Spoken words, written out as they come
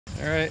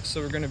Alright, so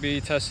we're going to be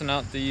testing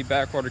out the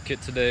backwater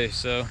kit today,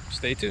 so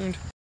stay tuned.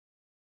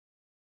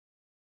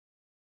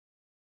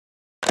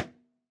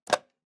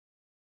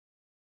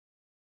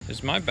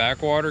 Is my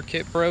backwater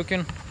kit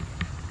broken?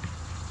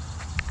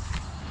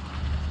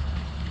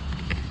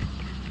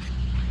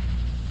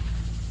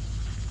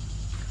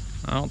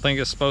 I don't think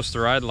it's supposed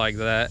to ride like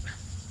that.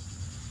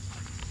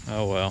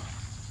 Oh well.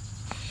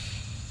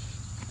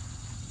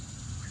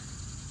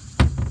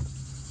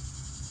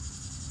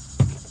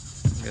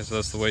 I guess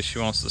that's the way she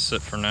wants to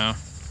sit for now.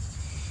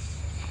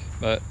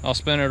 But I'll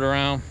spin it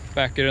around,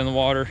 back it in the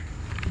water,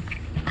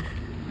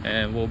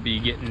 and we'll be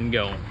getting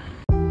going.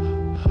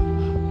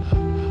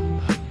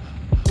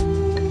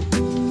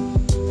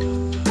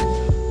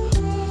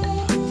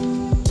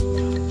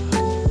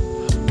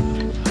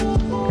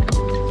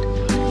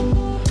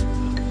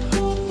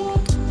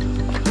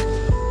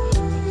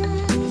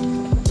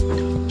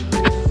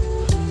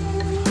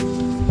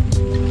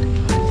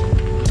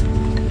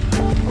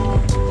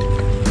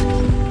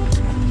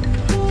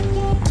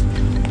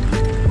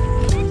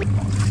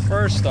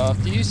 First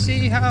off, do you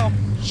see how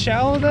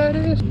shallow that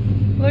is?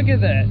 Look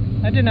at that.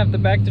 I didn't have to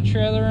back the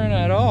trailer in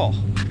at all.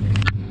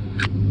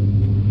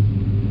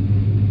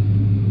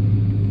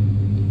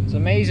 It's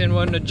amazing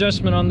what an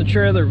adjustment on the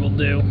trailer will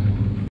do.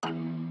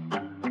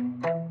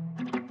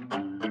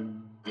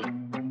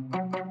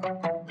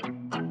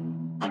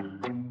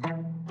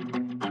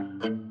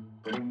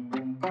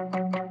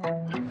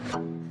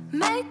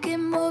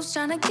 Making moves,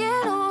 trying to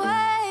get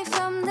away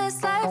from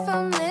this life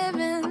I'm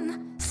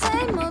living.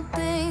 Same old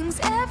things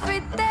every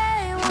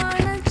day,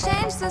 wanna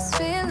change this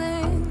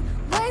feeling.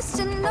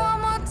 Wasting no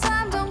more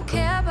time, don't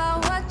care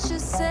about what you're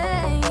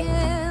saying.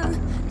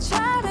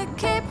 Try to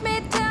keep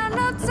me down,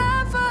 no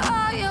time for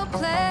all your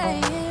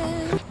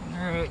playing.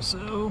 Alright,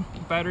 so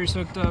battery's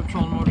hooked up,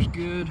 trolling motor's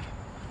good.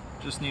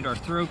 Just need our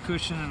throw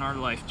cushion and our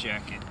life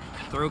jacket.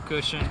 Throw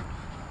cushion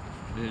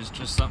is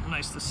just something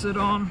nice to sit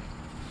on.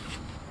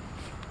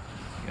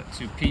 Got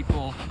two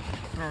people,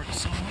 throw it to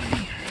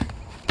somebody.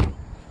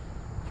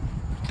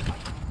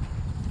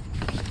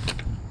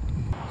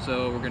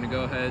 So we're gonna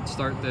go ahead,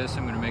 start this.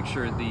 I'm gonna make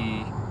sure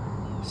the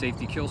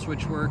safety kill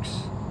switch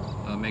works.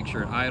 Make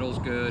sure it idles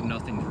good,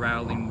 nothing's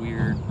rattling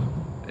weird.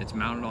 It's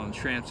mounted on the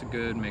tramps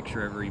good, make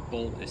sure every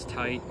bolt is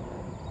tight.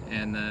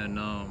 And then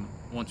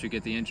once we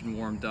get the engine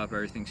warmed up,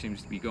 everything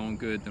seems to be going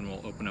good, then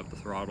we'll open up the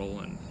throttle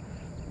and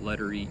let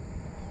her eat.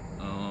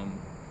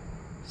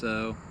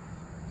 So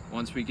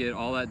once we get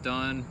all that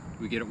done,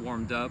 we get it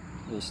warmed up,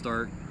 we'll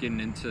start getting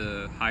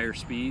into higher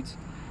speeds.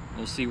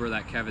 We'll see where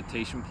that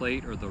cavitation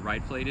plate or the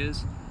ride plate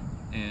is,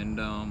 and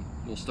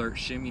we'll start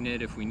shimming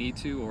it if we need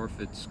to, or if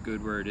it's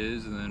good where it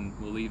is, and then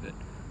we'll leave it.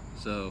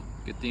 So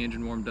get the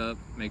engine warmed up,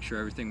 make sure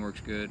everything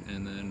works good,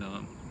 and then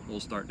we'll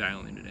start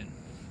dialing it in.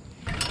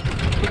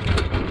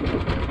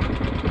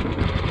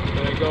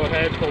 Then go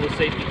ahead, pull the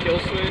safety kill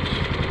switch.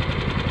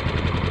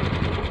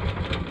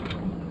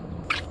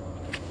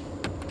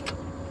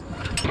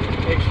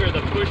 Make sure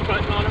the push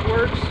button on it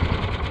works.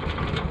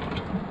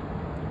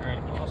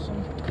 Alright,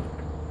 awesome.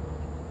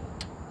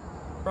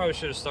 Probably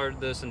should have started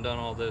this and done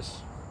all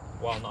this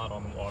while not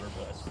on the water,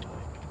 but that's too late.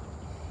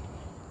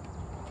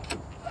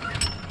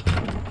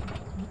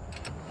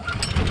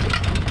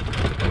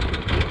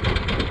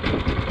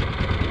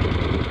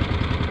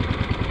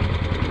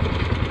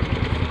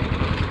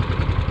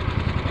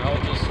 Now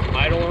we'll just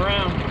idle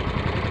around.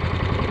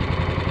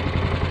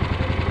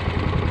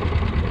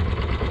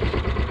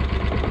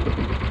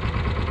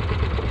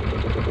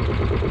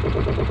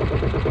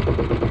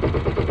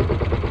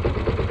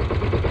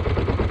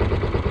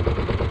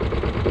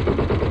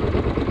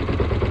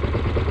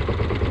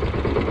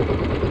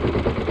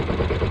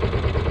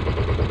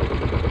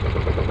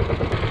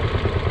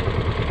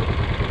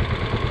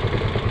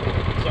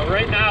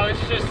 Right now it's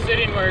just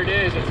sitting where it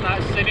is. It's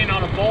not sitting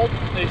on a bolt.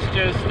 It's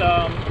just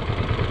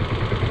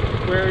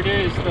where it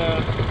is.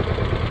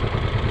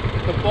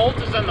 The bolt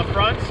is in the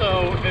front,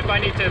 so if I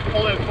need to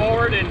pull it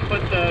forward and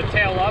put the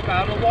tail up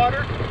out of the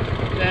water,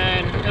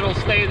 then it'll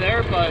stay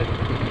there, but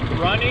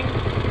running,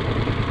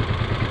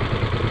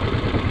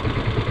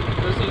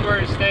 this is where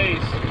it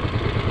stays.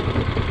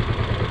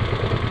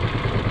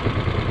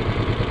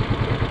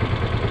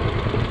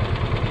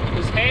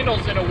 This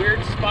handle's in a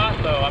weird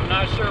spot though. I'm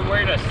not sure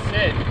where to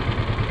sit.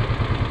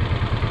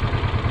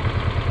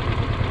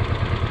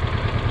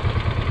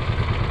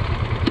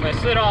 If I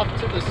sit off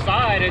to the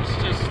side, it's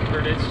just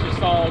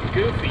all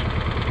goofy.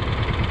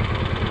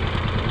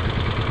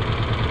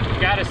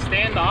 You gotta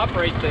stand to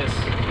operate this.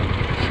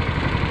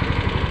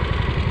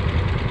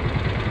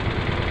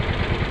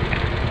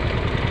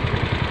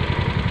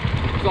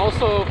 It's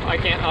also, I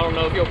don't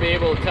know if you'll be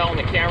able to tell on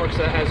the camera because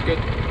it has good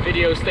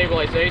video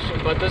stabilization,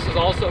 but this is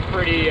also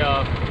pretty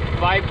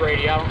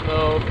vibrating. I don't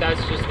know if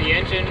that's just the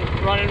engine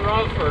running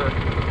rough or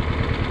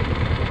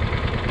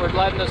we're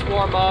letting this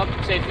warm up.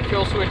 Safety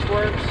kill switch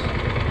works.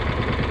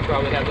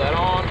 Probably have that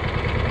on.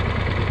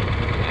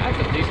 Yeah,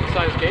 that's a decent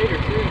sized gator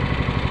too.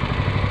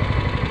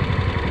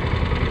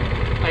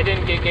 I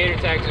didn't get gator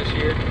tags this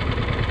year.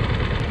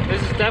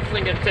 This is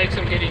definitely going to take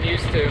some getting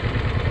used to.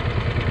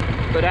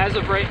 But as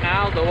of right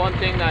now, the one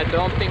thing that I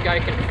don't think I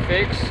can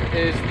fix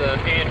is the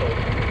handle.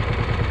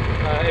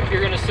 If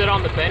you're going to sit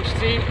on the bench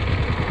seat,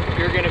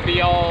 you're going to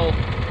be all,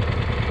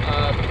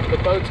 the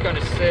boat's going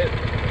to sit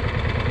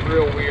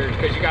real weird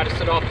because you got to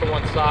sit off to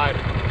one side.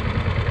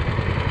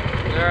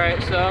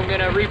 Alright, so I'm going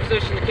to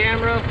reposition the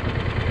camera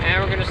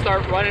and we're going to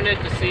start running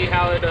it to see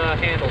how it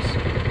handles.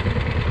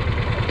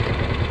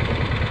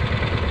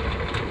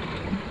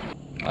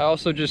 I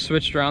also just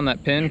switched around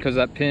that pin because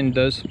that pin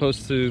is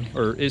supposed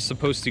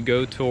to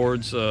go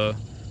towards the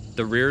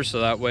rear,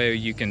 so that way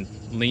you can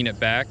lean it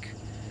back.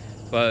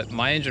 But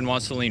my engine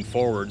wants to lean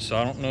forward, so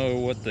I don't know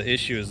what the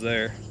issue is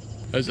there.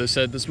 As I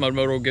said, this mud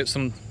motor will get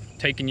some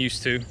taking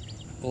used to.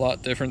 A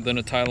lot different than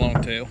a tie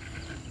longtail.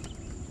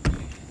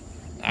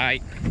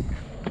 Alright,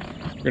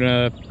 we're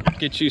gonna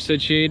get you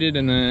situated,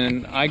 and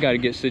then I gotta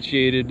get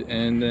situated,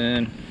 and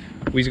then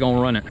we's gonna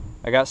run it.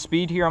 I got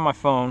speed here on my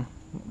phone.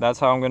 That's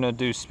how I'm gonna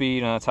do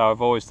speed, and that's how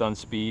I've always done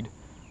speed.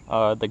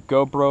 The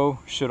GoPro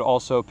should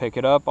also pick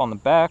it up on the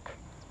back,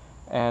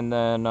 and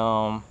then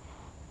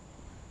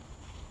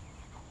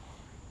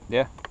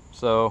yeah,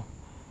 so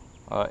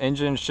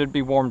engine should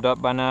be warmed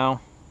up by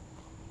now.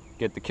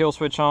 Get the kill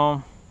switch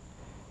on.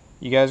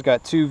 You guys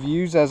got two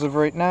views as of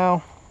right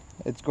now.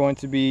 It's going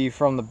to be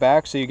from the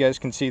back, so you guys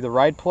can see the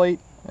ride plate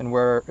and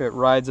where it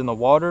rides in the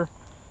water,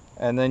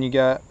 and then you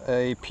got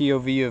a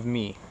POV of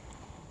me,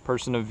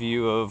 person of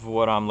view of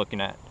what I'm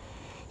looking at.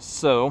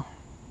 So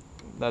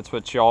that's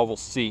what y'all will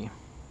see.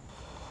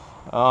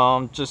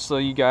 Just so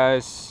you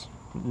guys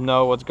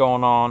know what's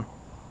going on,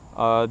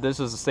 this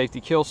is a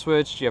safety kill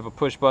switch. You have a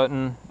push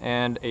button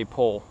and a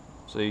pull,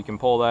 so you can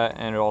pull that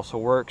and it also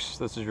works.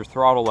 This is your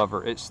throttle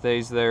lever. It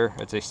stays there.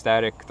 It's a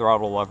static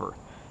throttle lever.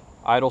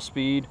 Idle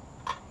speed,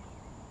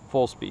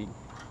 full speed.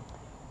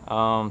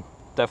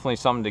 Definitely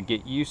something to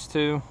get used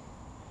to.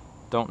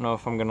 Don't know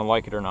if I'm gonna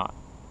like it or not.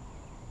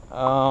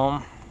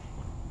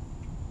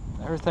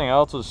 Everything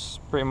else is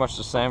pretty much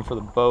the same for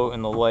the boat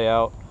and the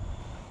layout.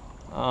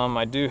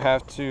 I do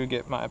have to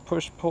get my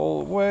push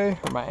pull away,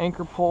 or my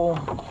anchor pull.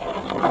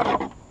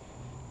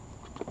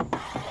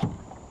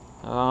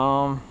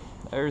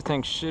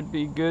 Everything should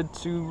be good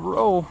to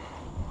roll.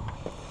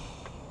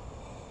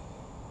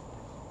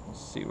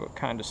 Let's see what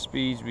kind of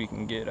speeds we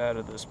can get out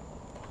of this.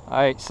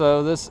 Alright,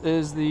 so this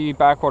is the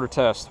backwater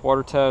test.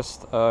 Water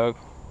test,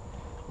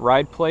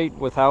 ride plate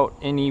without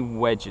any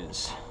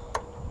wedges.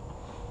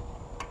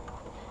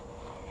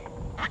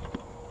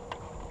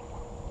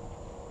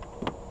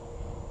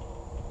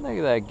 Look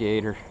at that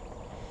gator.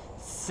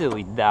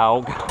 Silly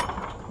dog.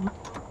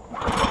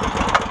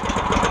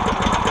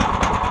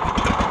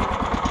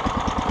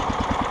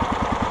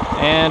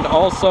 And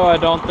also, I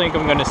don't think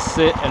I'm gonna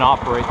sit and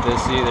operate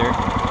this either.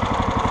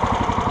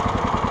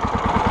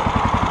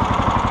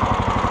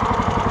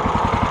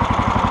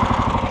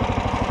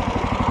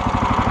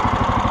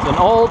 It's an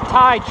old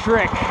tie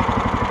trick.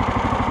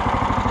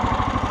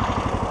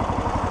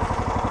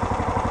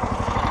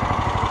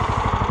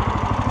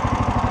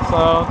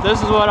 So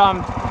this is what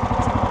I'm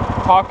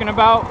talking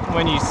about.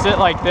 When you sit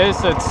like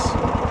this, it's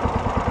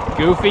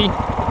goofy.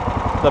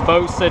 The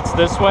boat sits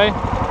this way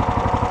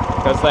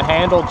because the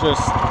handle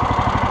just,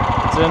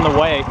 it's in the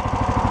way.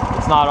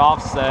 It's not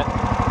offset.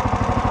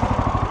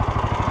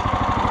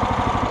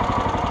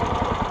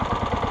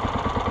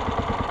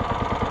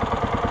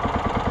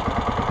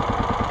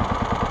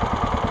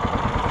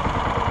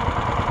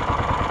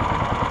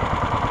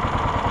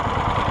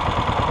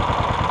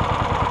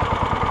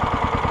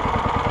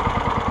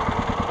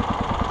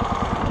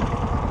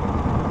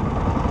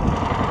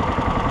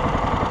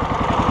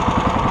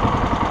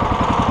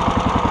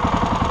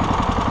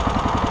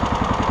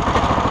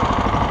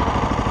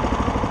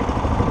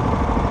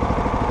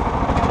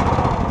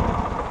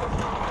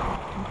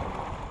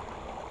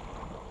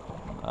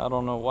 I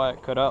don't know why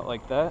it cut out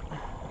like that.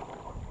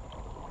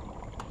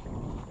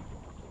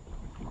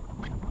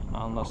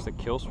 Unless the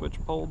kill switch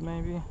pulled,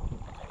 maybe.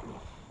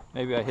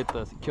 Maybe I hit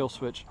the kill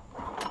switch.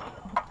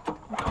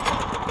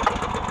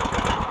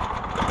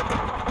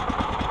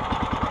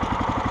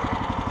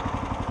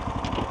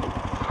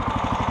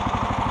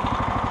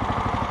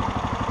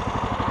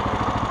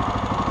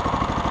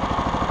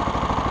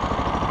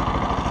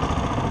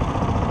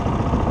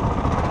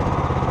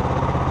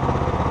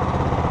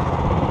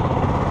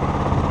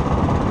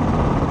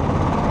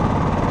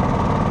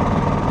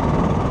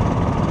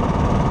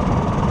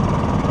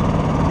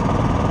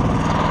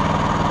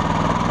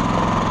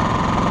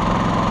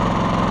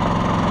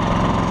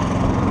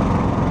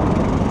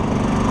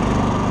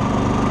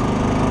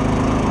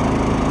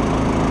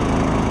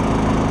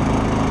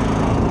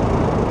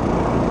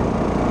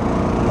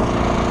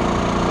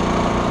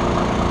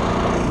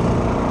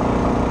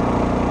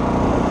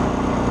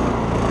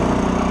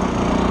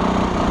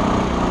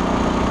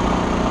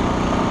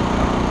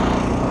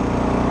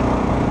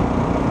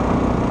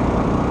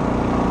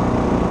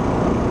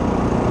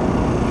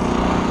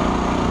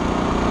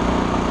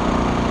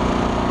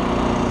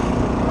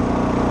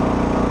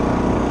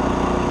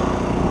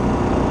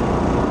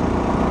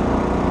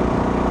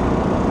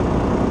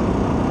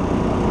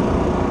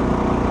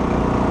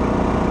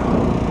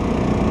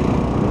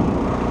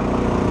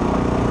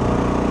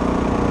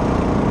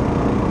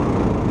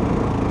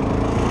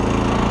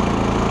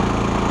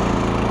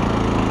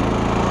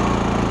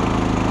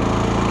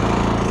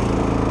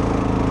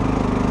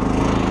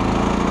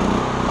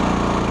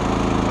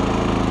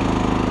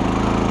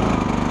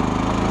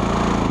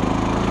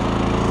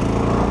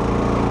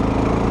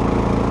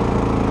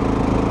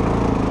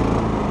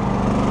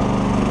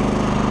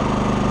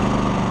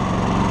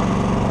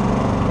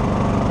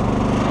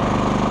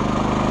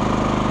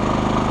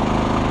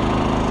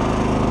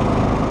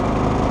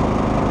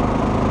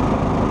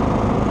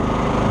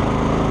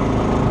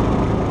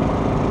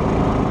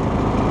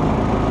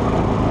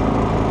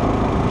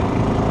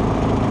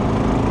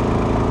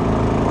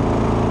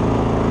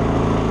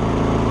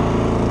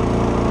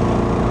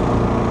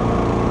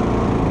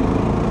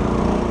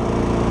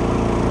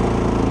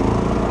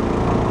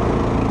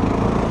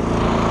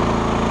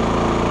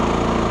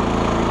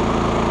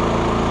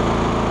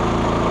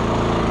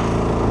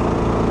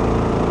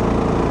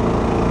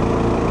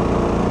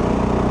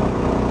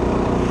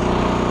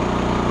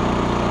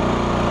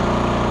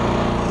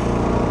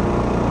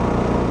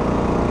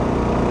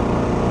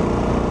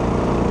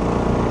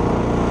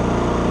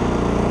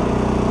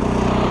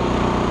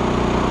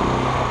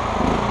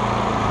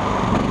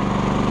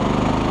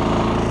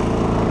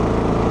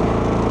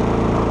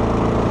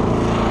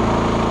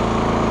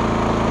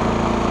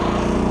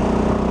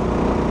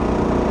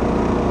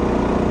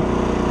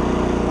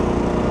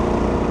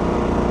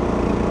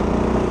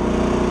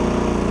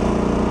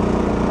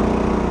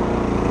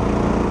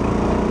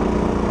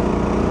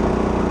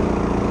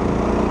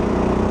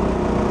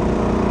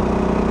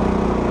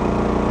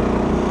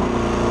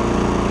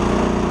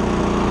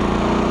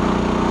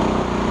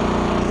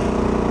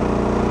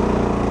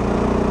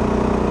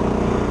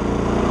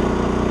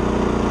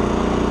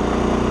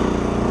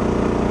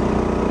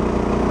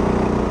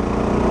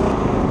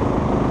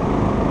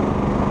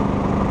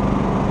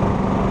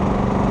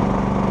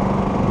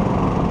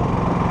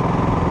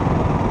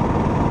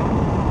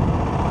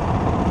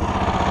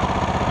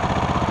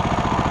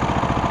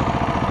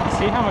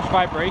 how much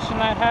vibration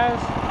that has?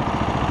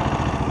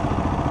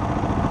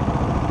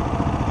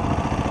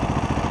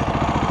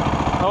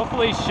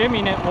 Hopefully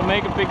shimming it will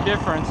make a big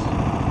difference.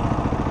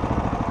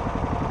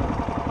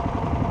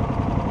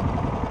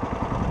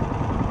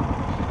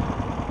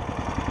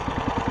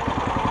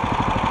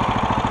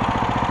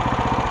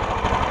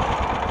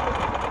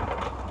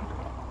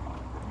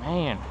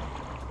 Man,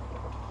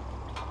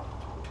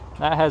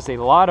 that has a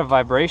lot of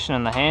vibration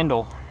in the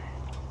handle.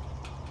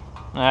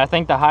 And I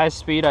think the highest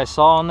speed I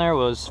saw on there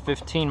was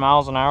 15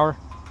 miles an hour.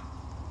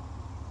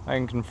 I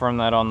can confirm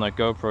that on the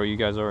GoPro, you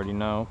guys already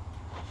know.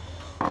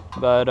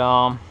 But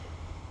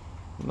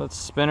let's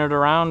spin it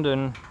around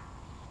and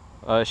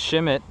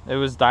shim it. It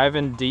was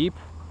diving deep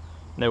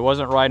and it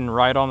wasn't riding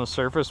right on the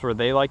surface where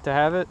they like to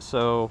have it,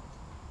 so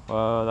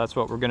that's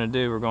what we're gonna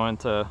do. We're going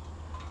to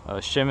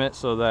shim it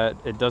so that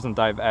it doesn't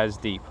dive as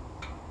deep.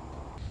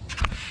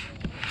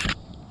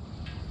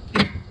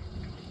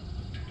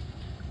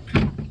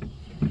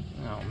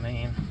 Oh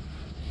man,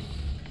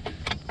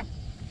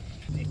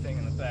 anything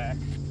in the back.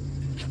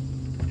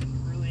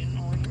 Really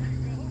annoying.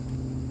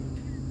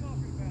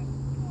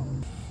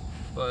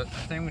 But I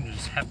think we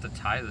just have to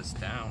tie this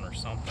down or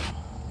something.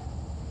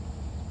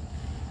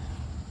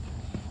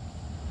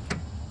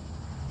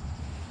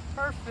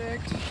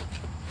 Perfect.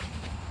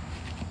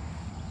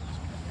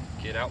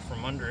 Get out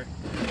from under it.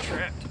 I'm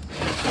trapped.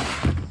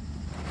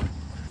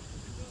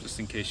 Just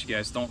in case you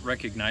guys don't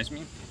recognize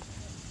me.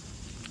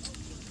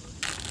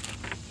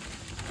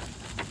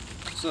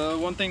 So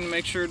one thing to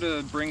make sure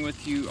to bring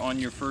with you on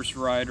your first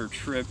ride or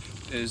trip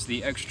is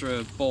the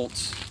extra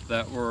bolts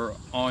that were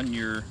on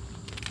your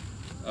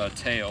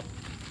tail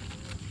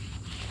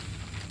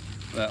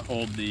that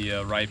hold the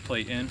ride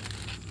plate in.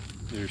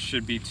 There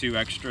should be 2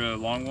 extra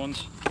long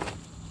ones,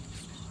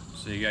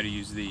 so you got to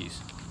use these.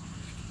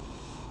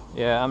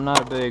 Yeah, I'm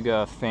not a big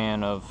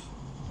fan of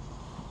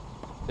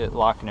it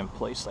locking in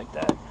place like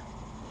that.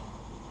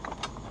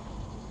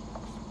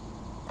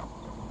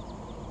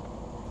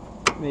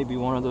 Maybe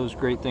one of those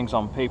great things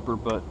on paper,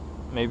 but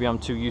maybe I'm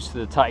too used to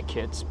the tie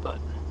kits. But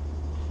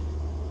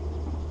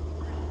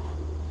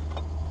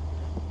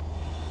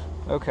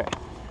okay,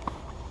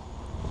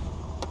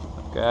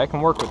 I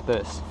can work with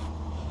this.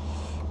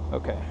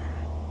 Okay,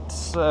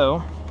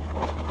 so,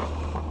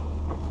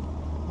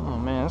 oh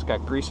man, it's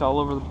got grease all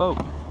over the boat.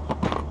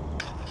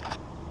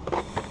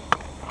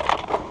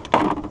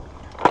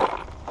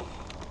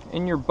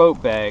 In your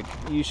boat bag,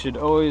 you should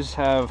always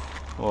have,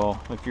 well,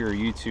 if you're a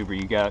YouTuber,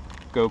 you got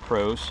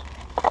GoPros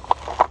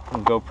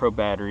and GoPro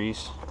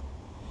batteries,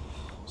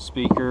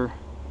 speaker.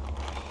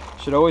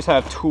 Should always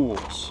have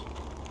tools.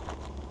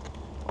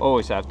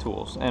 Always have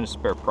tools, and a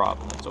spare prop.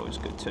 That's always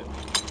good too.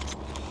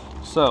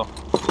 So,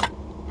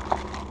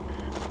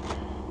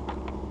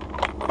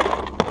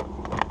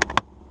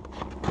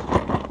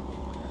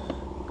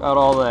 got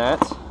all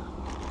that.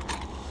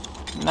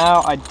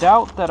 Now, I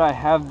doubt that I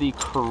have the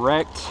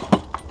correct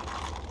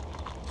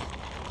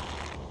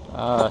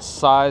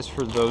size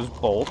for those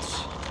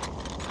bolts,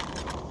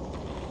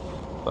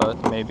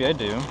 but maybe I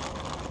do.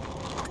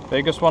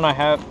 Biggest one I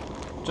have,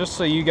 just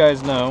so you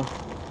guys know,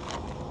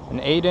 an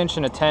 8-inch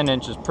and a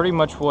 10-inch is pretty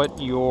much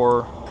what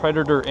your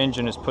Predator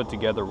engine is put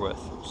together with,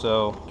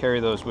 so carry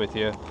those with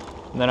you.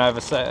 And then I have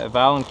a set of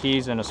Allen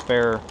keys and a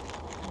spare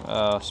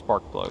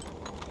spark plug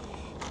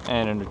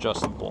and an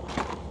adjustable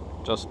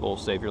will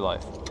save your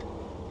life.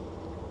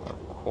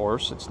 Of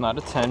course, it's not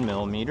a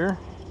 10mm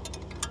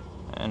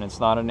and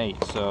it's not an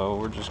 8, so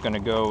we're just going to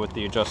go with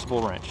the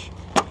adjustable wrench.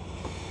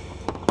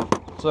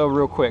 So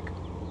real quick,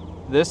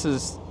 this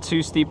is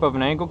too steep of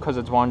an angle because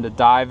it's wanting to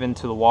dive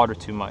into the water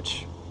too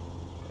much.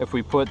 If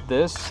we put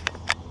this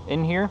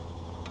in here,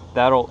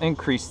 that'll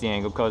increase the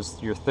angle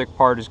because your thick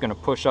part is going to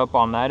push up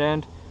on that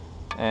end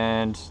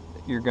and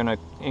you're going to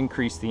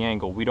increase the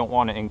angle. We don't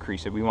want to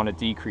increase it, we want to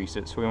decrease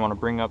it. So we want to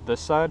bring up this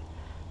side,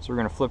 so we're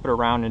going to flip it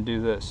around and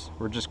do this.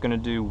 We're just going to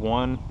do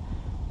one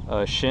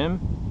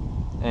shim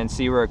and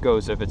see where it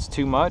goes. If it's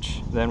too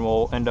much, then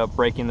we'll end up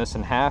breaking this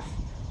in half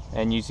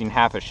and using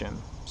half a shim.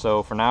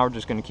 So for now, we're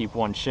just going to keep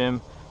one shim,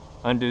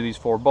 undo these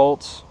 4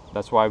 bolts.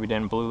 That's why we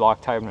didn't blue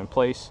Loctite them in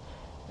place.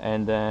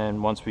 And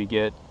then once we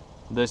get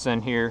this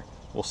in here,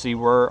 we'll see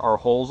where our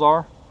holes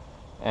are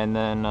and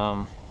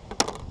then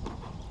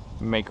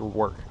make it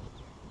work.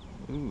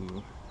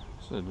 Ooh,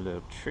 this is a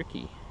little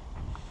tricky.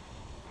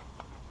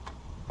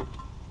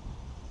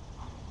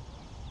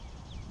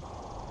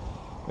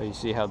 But you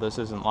see how this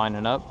isn't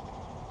lining up?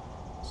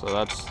 So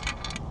that's,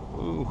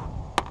 ooh.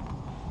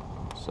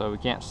 So we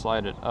can't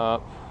slide it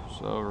up,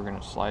 so we're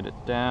gonna slide it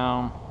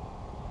down.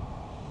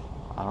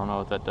 I don't know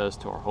what that does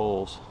to our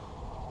holes.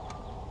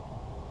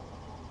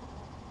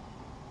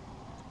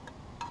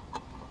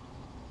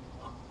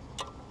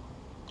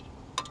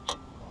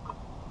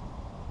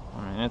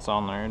 I mean, it's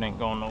on there, it ain't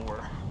going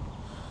nowhere.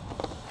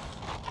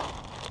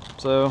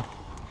 So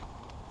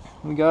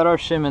we got our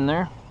shim in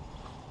there,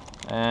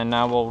 and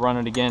now we'll run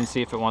it again,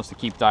 see if it wants to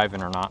keep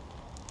diving or not.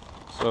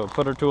 So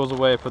put our tools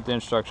away, put the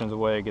instructions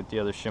away, get the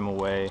other shim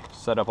away,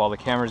 set up all the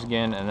cameras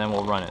again, and then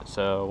we'll run it.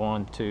 So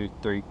 1, 2,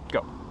 3,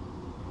 go.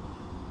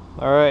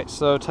 All right,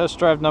 so test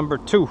drive number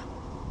 2.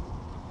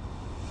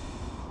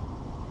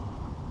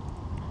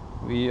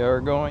 We are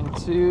going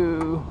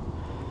to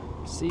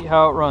see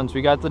how it runs.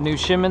 We got the new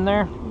shim in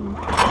there.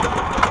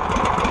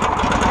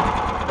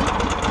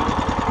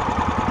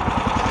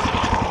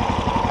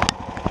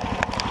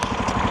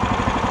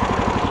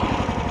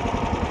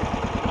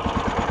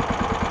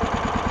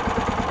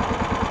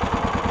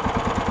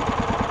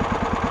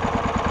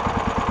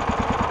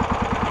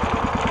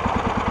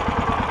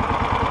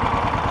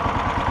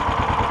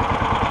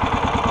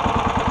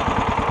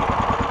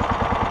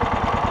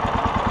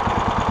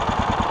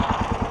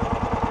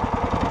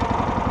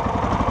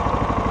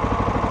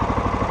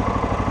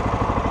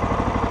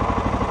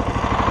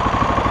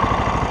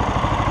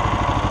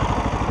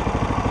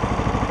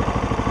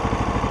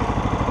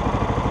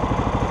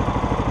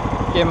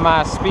 Get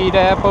my speed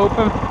app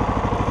open.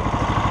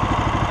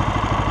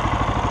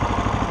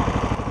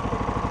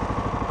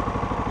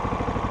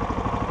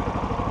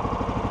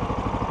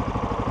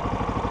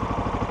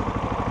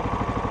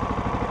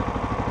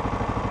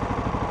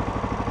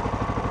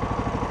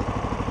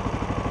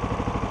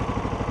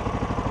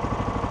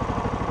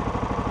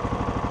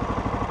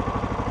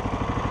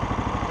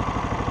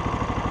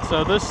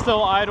 So this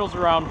still idles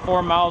around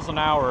 4 miles an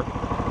hour,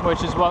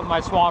 which is what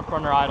my Swamp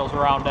Runner idles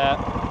around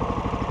at.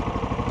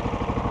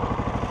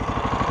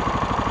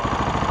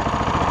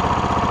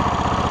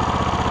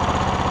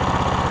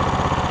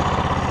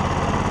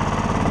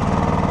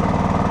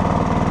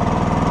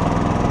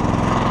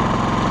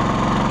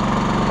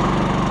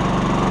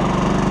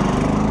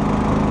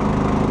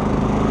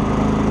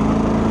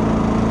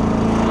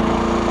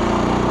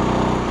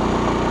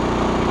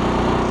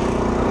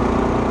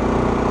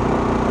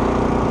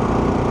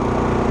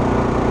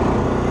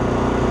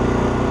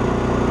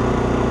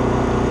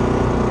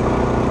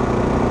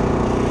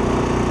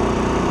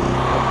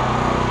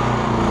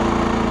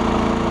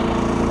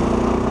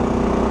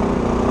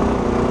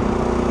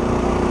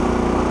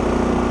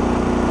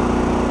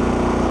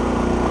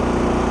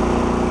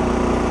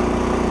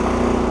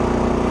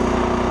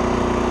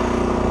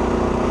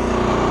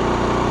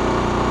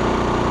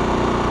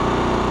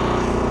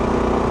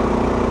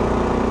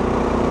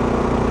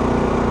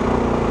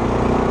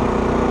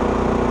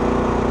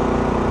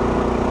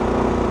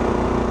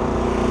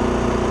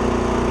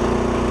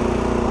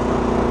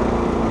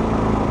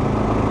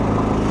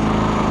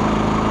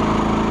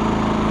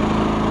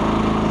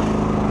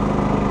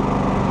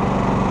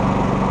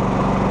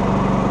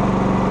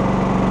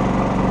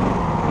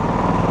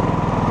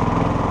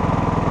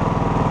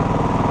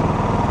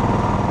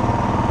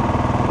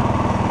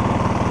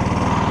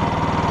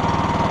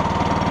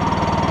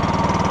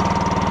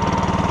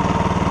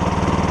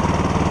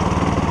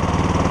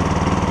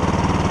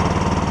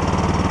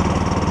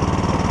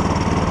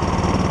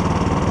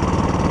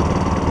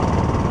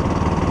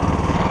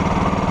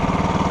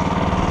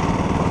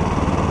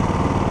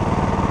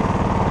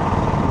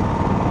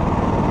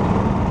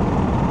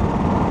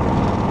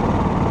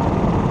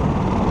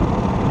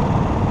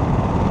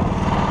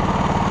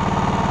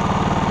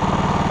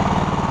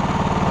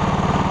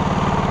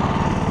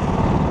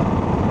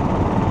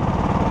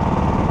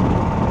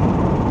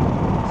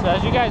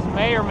 As you guys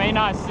may or may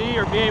not see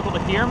or be able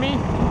to hear me,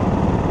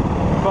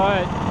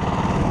 but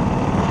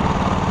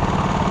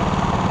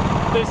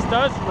this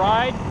does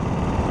ride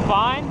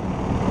fine,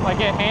 like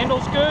it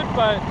handles good,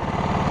 but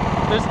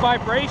this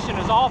vibration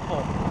is awful.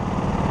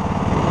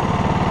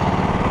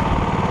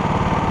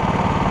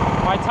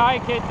 My tie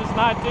kit does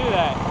not do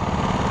that.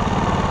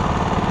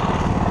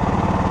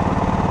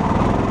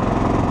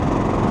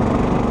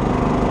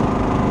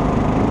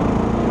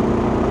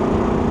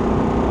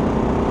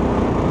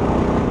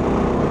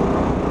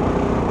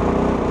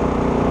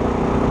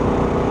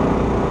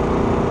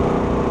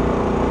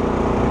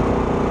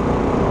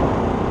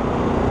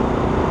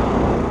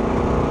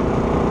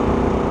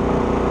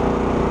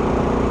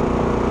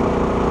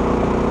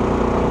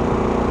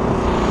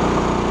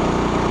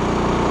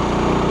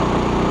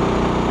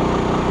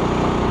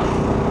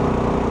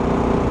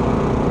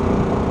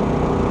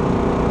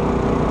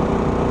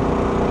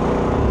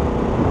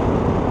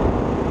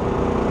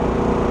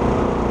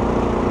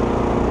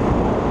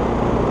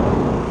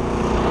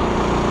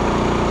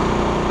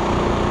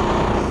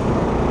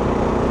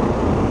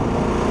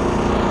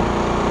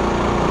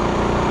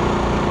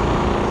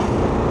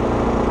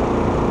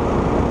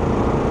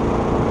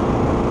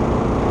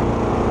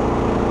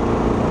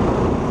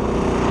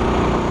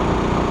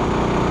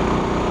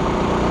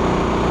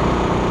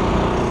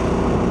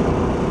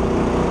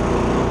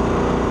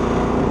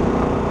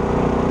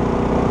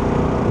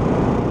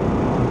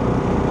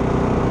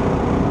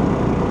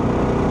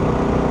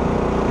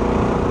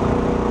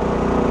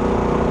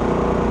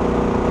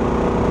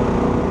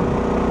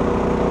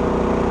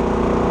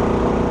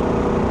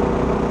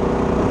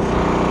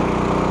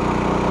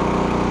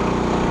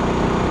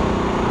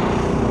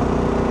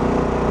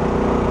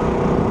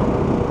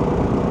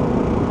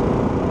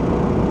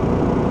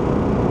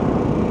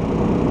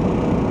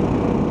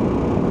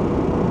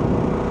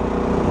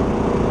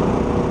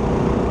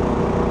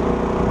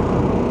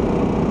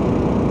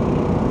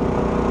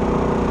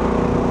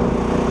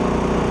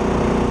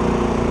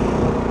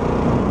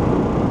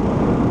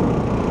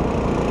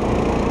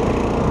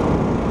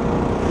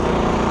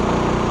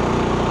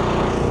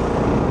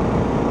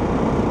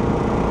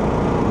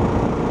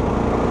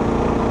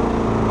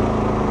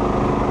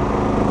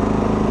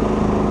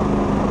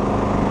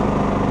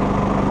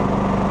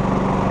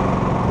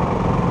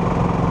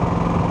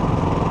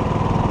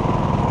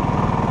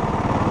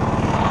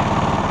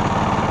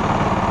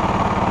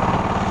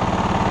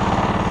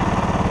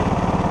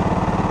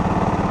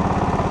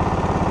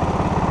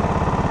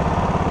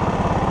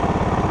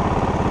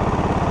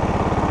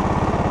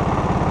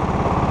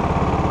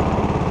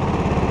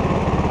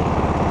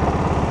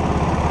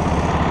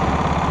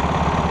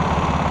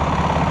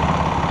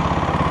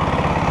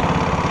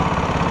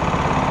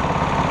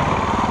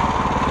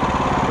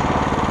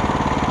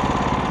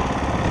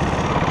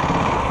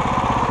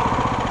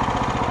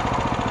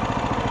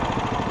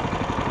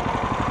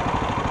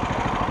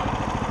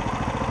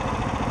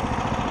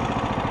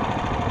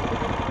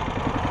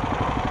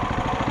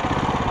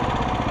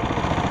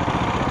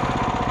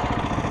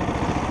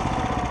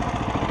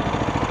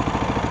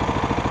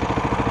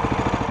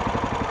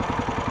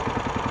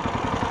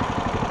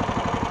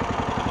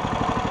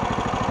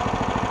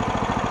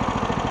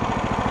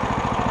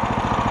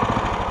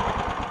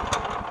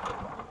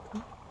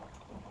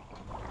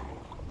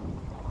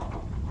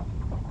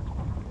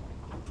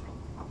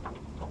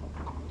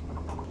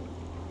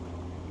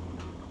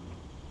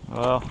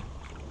 Well,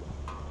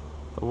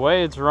 the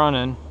way it's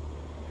running,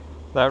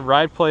 that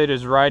ride plate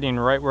is riding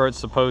right where it's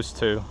supposed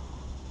to.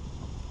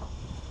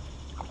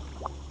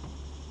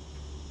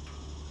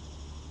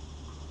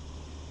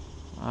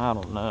 I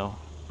don't know.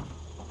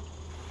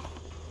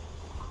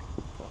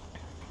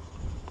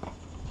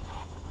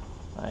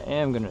 I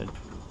am gonna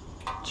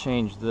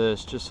change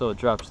this just so it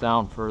drops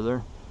down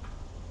further.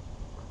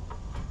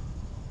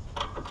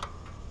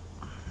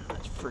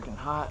 It's freaking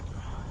hot.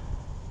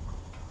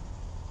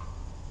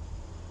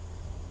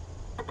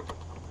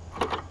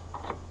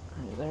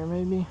 Right there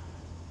maybe?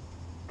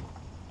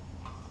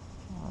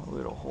 Oh,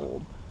 it'll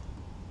hold.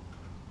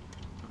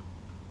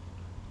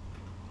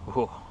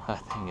 Oh,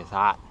 that thing is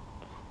hot.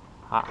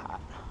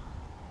 Hot.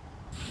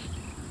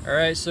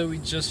 Alright, so we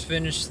just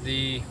finished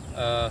the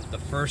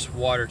first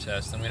water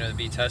test. I'm going to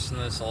be testing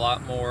this a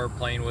lot more,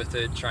 playing with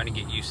it, trying to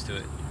get used to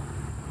it.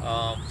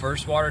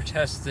 First water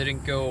test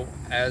didn't go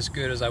as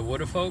good as I would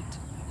have hoped.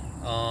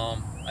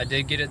 I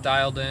did get it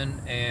dialed in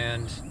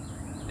and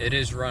it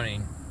is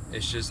running.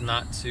 It's just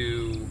not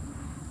to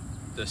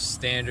the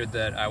standard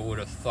that I would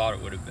have thought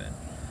it would have been.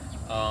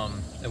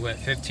 It went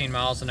 15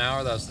 miles an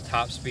hour. That was the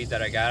top speed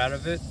that I got out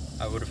of it.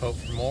 I would have hoped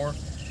for more.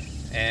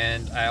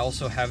 And I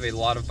also have a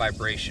lot of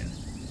vibration.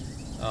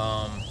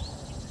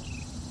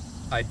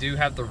 I do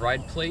have the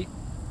ride plate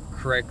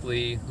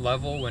correctly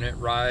level. When it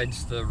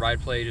rides, the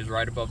ride plate is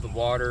right above the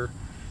water.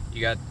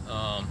 You got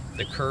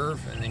the curve,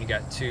 and then you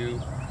got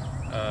two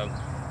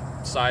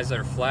sides that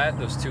are flat.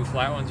 Those two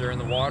flat ones are in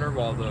the water,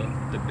 while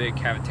the big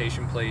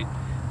cavitation plate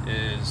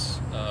is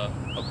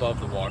above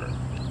the water.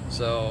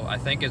 So I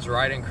think it's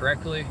riding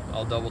correctly.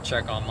 I'll double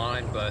check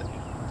online, but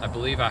I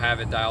believe I have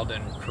it dialed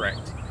in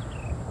correct.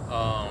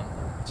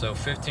 So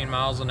 15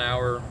 miles an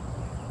hour.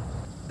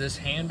 This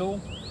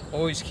handle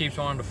always keeps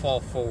wanting to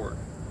fall forward.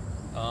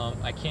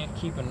 I can't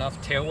keep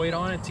enough tail weight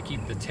on it to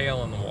keep the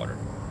tail in the water.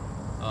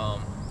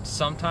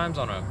 Sometimes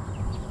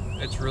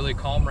it's really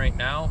calm right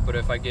now, but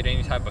if I get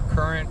any type of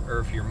current or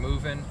if you're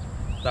moving,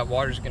 that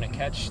water's gonna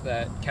catch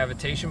that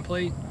cavitation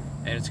plate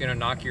and it's gonna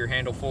knock your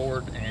handle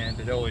forward, and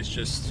it always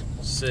just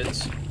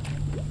sits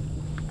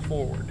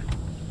forward.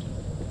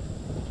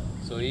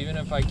 So even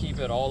if I keep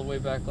it all the way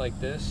back like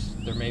this,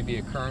 there may be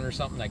a current or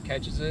something that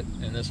catches it,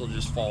 and this will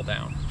just fall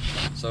down.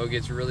 So it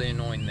gets really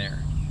annoying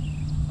there.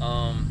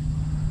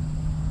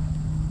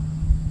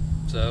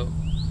 So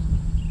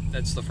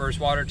that's the first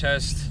water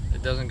test.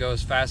 It doesn't go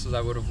as fast as I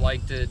would have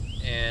liked it,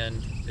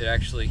 and it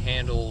actually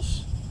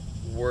handles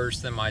worse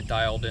than my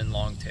dialed in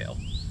longtail.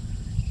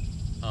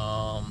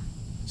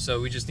 So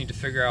we just need to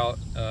figure out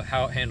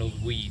how it handles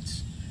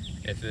weeds.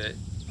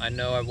 I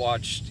know I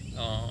watched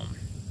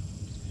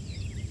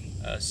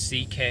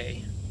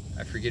CK,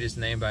 I forget his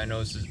name, but I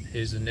know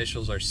his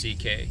initials are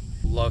CK.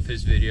 Love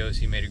his videos.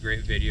 He made a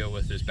great video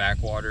with his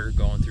backwater,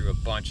 going through a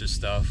bunch of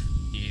stuff.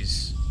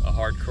 He's a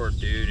hardcore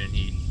dude, and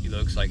he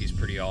looks like he's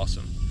pretty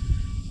awesome.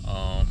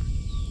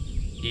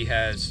 He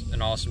has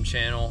an awesome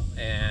channel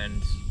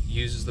and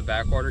uses the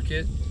backwater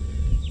kit,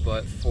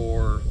 but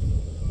for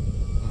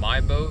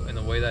my boat and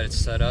the way that it's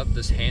set up,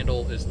 this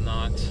handle is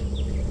not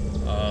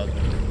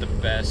the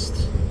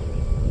best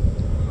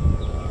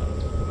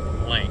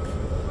length.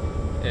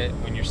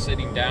 When you're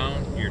sitting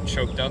down, you're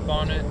choked up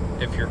on it.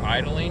 If you're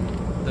idling,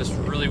 this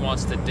really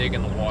wants to dig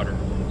in the water.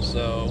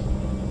 So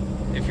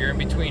if you're in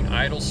between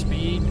idle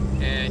speed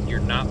and you're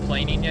not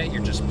planing yet,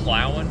 you're just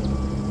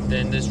plowing,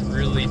 then this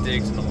really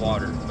digs in the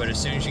water. But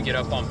as soon as you get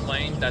up on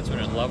plane, that's when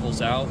it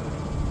levels out,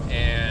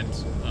 and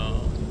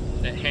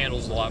it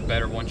handles a lot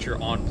better once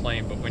you're on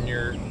plane. But when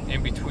you're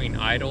in between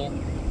idle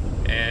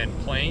and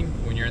plane,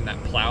 when you're in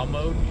that plow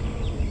mode,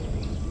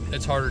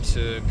 it's harder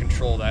to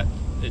control that.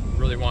 It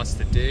really wants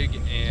to dig,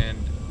 and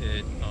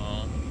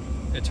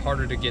it's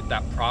harder to get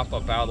that prop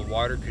up out of the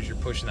water because you're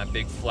pushing that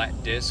big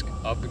flat disc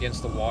up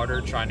against the water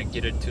trying to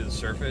get it to the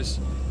surface,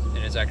 and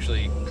it's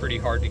actually pretty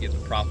hard to get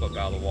the prop up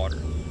out of the water.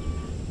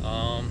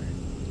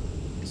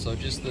 So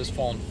just this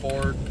falling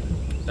forward,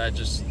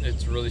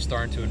 it's really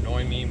starting to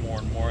annoy me more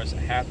and more as it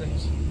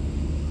happens.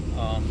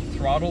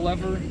 Throttle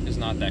lever is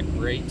not that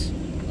great.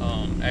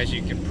 As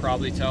you can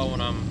probably tell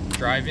when I'm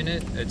driving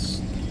it,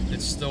 it's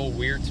still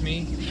weird to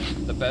me.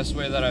 The best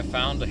way that I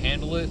found to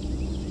handle it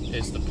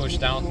is to push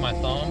down with my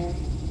thumb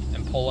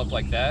and pull up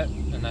like that,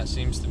 and that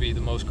seems to be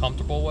the most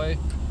comfortable way.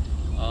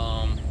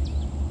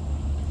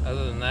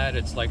 Other than that,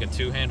 it's like a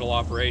two-handle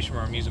operation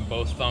where I'm using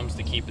both thumbs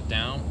to keep it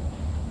down.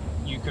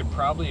 You could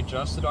probably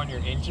adjust it on your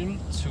engine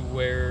to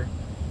where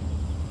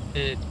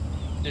it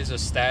is a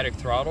static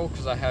throttle,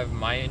 because I have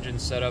my engine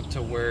set up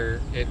to where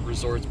it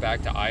resorts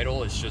back to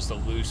idle. It's just a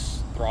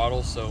loose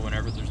throttle, so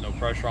whenever there's no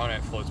pressure on it,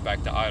 it floats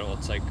back to idle.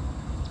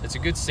 It's a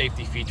good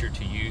safety feature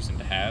to use and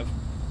to have.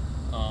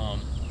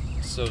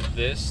 So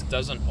this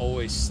doesn't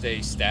always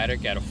stay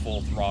static at a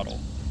full throttle.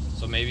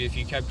 So maybe if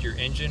you kept your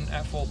engine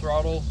at full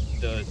throttle,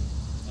 the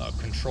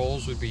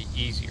controls would be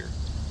easier.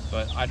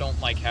 But I don't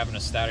like having a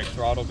static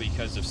throttle,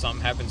 because if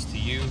something happens to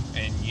you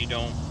and you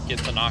don't get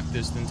to knock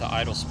this into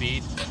idle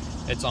speed,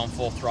 it's on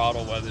full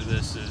throttle, whether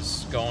this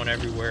is going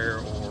everywhere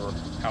or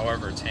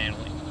however it's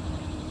handling.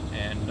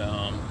 and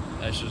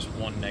that's just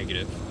one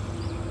negative.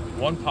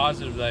 One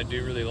positive that I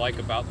do really like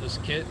about this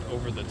kit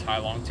over the Thai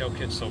longtail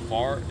kit so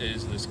far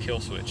is this kill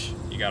switch.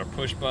 You got a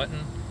push button,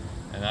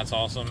 and that's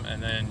awesome,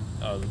 and then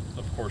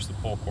of course the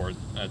pull cord.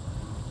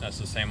 That's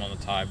the same on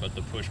the Thai, but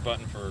the push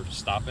button for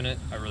stopping it,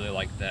 I really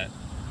like that.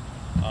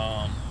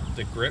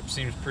 The grip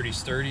seems pretty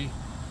sturdy.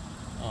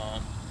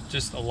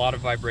 Just a lot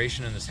of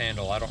vibration in this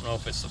handle. I don't know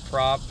if it's the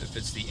prop, if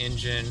it's the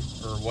engine,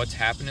 or what's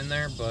happening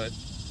there, but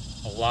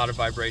a lot of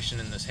vibration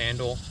in this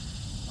handle.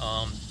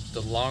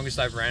 The longest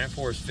I've ran it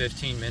for is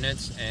 15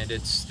 minutes, and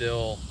it's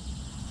still,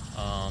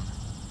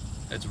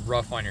 it's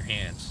rough on your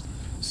hands.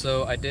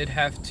 So I did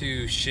have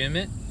to shim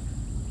it.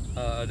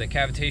 The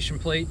cavitation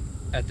plate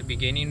at the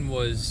beginning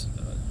was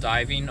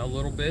diving a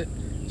little bit,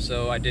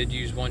 so I did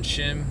use one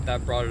shim.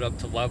 That brought it up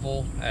to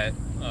level at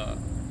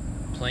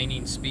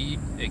planing speed.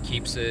 It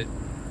keeps it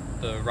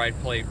the right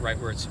plate right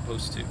where it's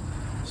supposed to.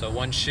 So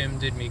one shim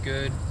did me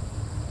good.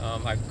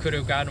 I could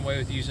have gotten away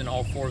with using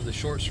all 4 of the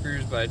short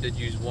screws, but I did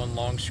use 1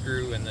 long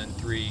screw and then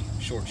 3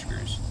 short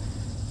screws.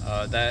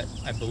 That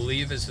I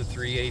believe is a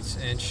 3/8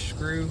 inch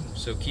screw,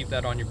 so keep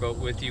that on your boat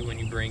with you when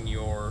you bring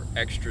your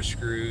extra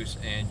screws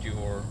and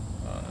your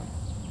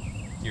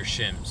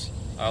shims.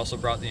 I also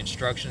brought the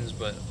instructions,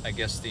 but I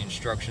guess the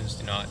instructions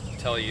do not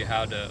tell you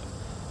how to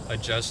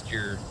adjust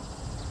your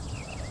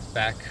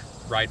back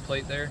ride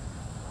plate there.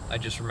 I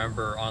just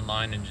remember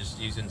online and just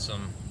using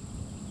some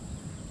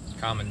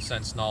common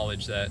sense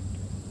knowledge that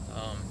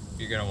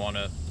you're going to want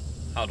to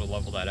how to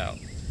level that out.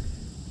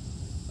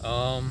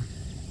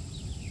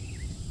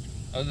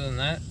 Other than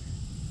that,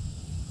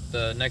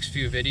 the next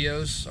few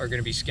videos are going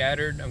to be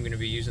scattered. I'm going to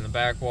be using the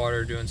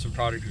Backwater, doing some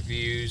product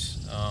reviews,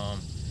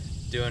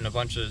 doing a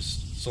bunch of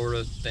sort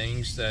of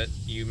things that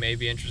you may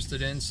be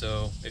interested in.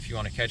 So if you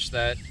want to catch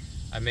that,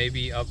 I may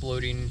be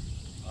uploading.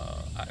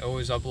 I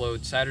always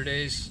upload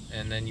Saturdays,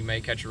 and then you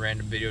may catch a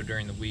random video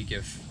during the week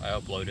if I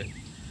upload it.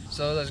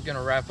 So that's going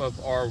to wrap up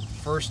our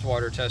first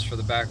water test for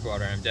the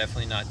Backwater. I'm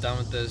definitely not done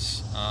with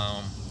this.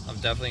 I'm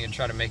definitely going to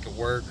try to make it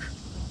work,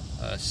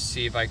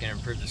 see if I can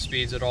improve the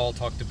speeds at all,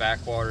 talk to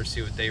Backwater,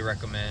 see what they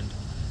recommend.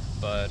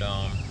 But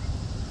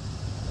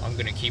I'm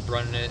going to keep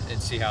running it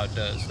and see how it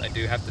does. I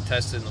do have to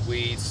test it in the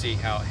weeds, see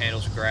how it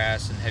handles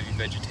grass and heavy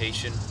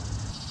vegetation.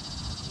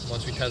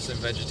 Once we test it in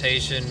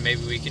vegetation,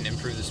 maybe we can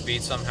improve the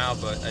speed somehow,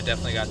 but I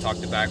definitely got to talk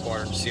to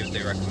Backwater to see what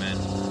they recommend.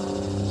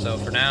 So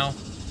for now,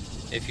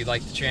 if you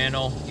like the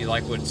channel, you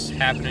like what's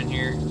happening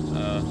here,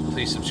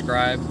 please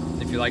subscribe.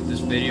 If you like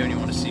this video and you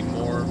want to see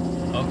more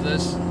of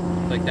this,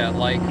 click that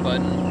like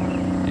button,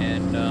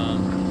 and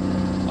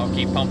I'll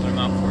keep pumping them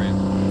out for you.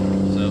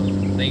 So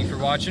thank you for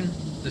watching.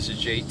 This is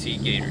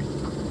JT Gator.